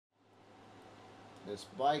This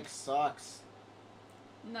bike sucks.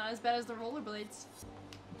 Not as bad as the rollerblades.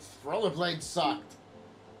 Rollerblades sucked.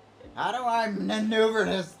 How do I maneuver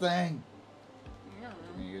this thing? I don't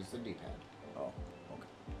Let me know. use the D-pad. Oh,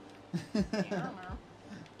 I okay. don't know.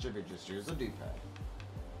 Jimmy just use the D-pad.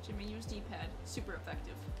 Jimmy used D-pad. Super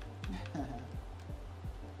effective.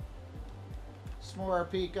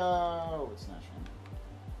 Morpeko. It's not showing.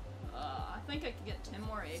 I think I could get 10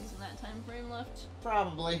 more eggs in that time frame left.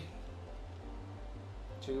 Probably.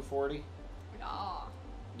 240. Yeah.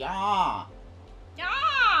 Yeah.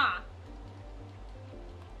 Yeah!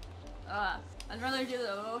 I'd rather do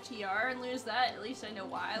the OTR and lose that. At least I know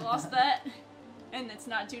why I lost that. And it's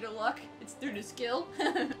not due to luck, it's due to skill.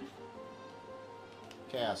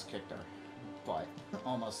 Chaos kicked her butt.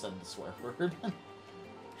 Almost said the swear word.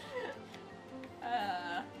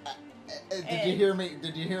 Did you hear me?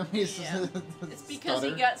 Did you hear me? Yeah. It's because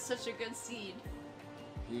stutter? he got such a good seed.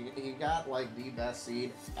 He got like the best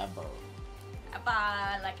seed ever.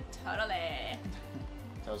 Like totally.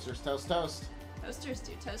 Toasters toast toast. Toasters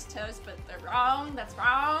do toast, but they're wrong. That's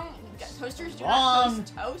wrong. You got toasters do Wrong. not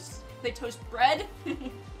toast. They toast bread.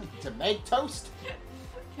 To make toast.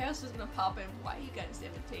 Chaos is gonna pop in. Why are you guys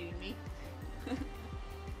imitating me?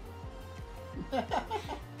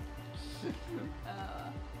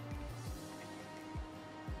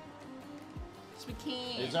 We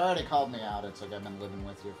can't. He's already called me out. It's like I've been living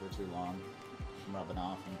with you for too long. I'm rubbing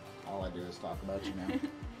off, and all I do is talk about you now.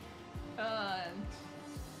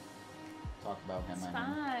 Talk about him. It's I mean.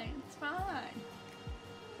 fine. It's fine.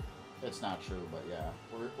 It's not true, but yeah.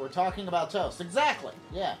 We're talking about toast. Exactly.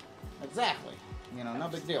 Yeah. Exactly. You know, no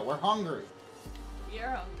big deal. We're hungry. We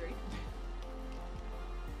are hungry.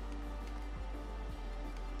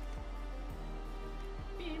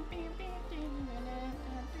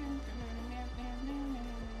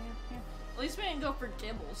 At least we didn't go for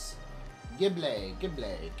gibbles. Gibble,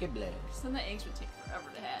 gibble, gibble. Because then the eggs would take forever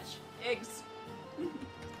to hatch. Eggs. We're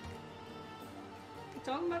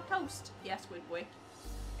talking about toast. Yeah, Squid Boy.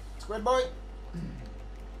 Squid boy.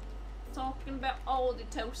 Talking about all the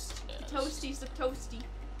toast. Yes. The toasties of toasty.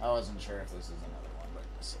 I wasn't sure if this is another one, but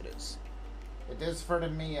yes, it is. It is for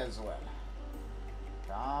me as well.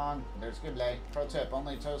 Gone. There's Gibble. Pro tip: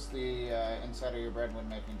 only toast the inside of your bread when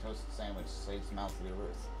making toasted sandwich. Saves the mouth of your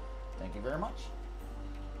Ruth. Thank you very much.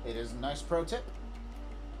 It is a nice pro tip.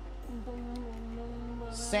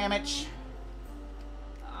 Sandwich.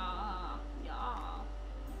 Yeah.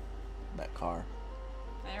 That car.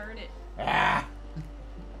 I heard it. Ah.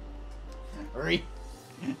 Re.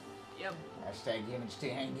 Yep. Hashtag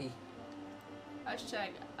YmmijTortuga.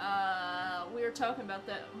 Hashtag. We were talking about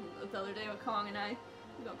that the other day with Kong and I.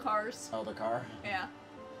 About cars. Oh, the car. Yeah. I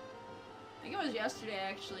think it was yesterday,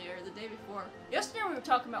 actually, or the day before. Yesterday we were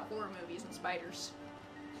talking about horror movies and spiders.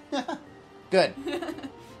 Good.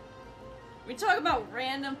 We talk about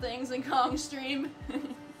random things in Kong's stream.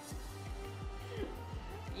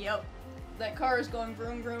 Yep. That car is going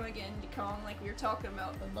vroom vroom again to Kong like we were talking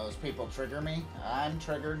about. And those people trigger me. I'm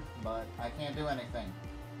triggered, but I can't do anything.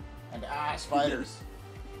 And spiders.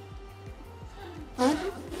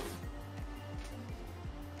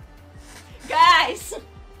 Guys!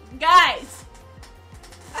 Guys!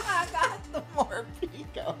 I got the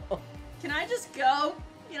Morpeko. Can I just go?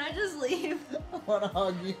 Can I just leave? I want to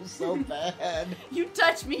hug you so bad. You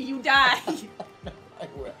touch me, you die. I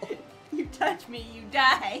will. You touch me, you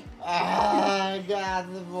die. I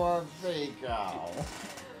got the Morpeko.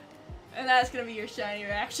 And that's gonna be your shiny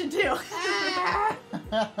reaction too.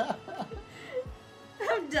 I'm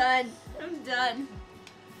done. I'm done.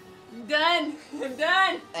 I'm done. I'm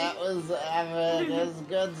done. That was epic. That's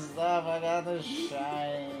good stuff. I got the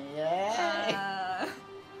shiny. Yay!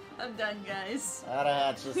 I'm done, guys. I had a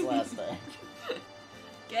hatch this last day.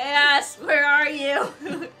 Chaos, where are you?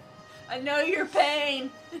 I know your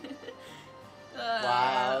pain.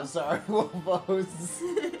 Wow, sorry, Wolfos.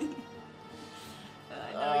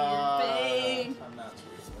 I know your pain. I'm not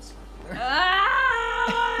tweeting this one.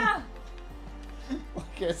 Ah!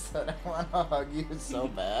 Like I said, I want to hug you so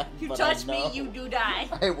bad. You but touch I know me, you do die.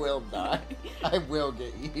 I will die. I will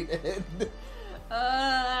get eaten.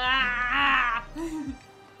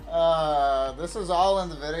 This is all in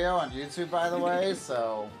the video on YouTube, by the way,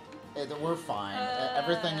 so we're fine.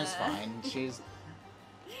 Everything is fine. She's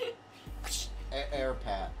air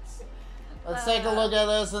pats. Let's take a look at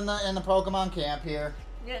this in the Pokemon camp here.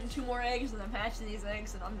 I'm getting 2 more eggs and I'm hatching these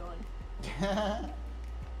eggs and I'm done.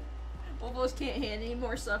 Wolfos can't handle any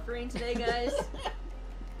more suffering today, guys.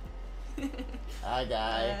 Hi,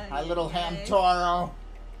 guy. Hi, yeah, little guy. Hamtaro.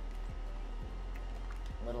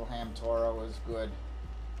 Little Hamtaro is good.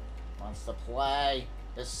 Wants to play.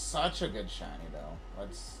 It's such a good shiny, though.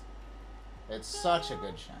 It's such a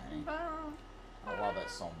good shiny. I love it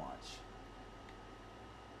so much.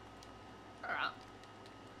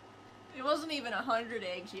 It wasn't even 100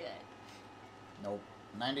 eggs yet. Nope.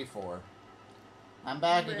 94. I'm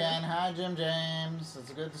back again. Hi, Jim James.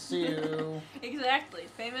 It's good to see you. Exactly.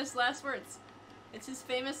 Famous last words. It's his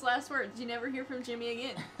famous last words. You never hear from Jimmy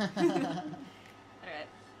again. Alright.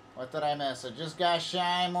 What did I miss? I just got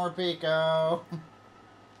Shine Morpeko.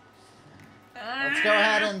 Let's go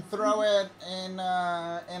ahead and throw it in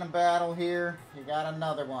a battle here. You got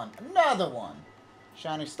another one. Another one!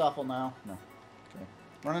 Shiny Stuffle now. No. Okay.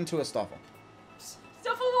 Run into a Stuffle.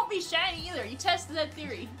 Stuffle won't be shiny either. You tested that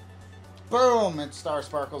theory. Boom! It's Star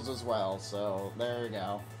Sparkles as well, so there you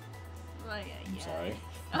go. I'm sorry.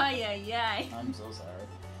 Ay. I'm so sorry.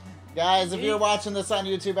 Guys, if you're watching this on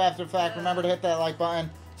YouTube after the fact, remember to hit that like button.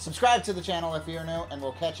 Subscribe to the channel if you're new, and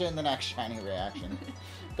we'll catch you in the next shiny reaction.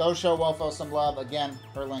 Go show Wolfos some love. Again,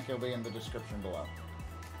 her link will be in the description below.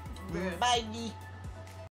 Bye!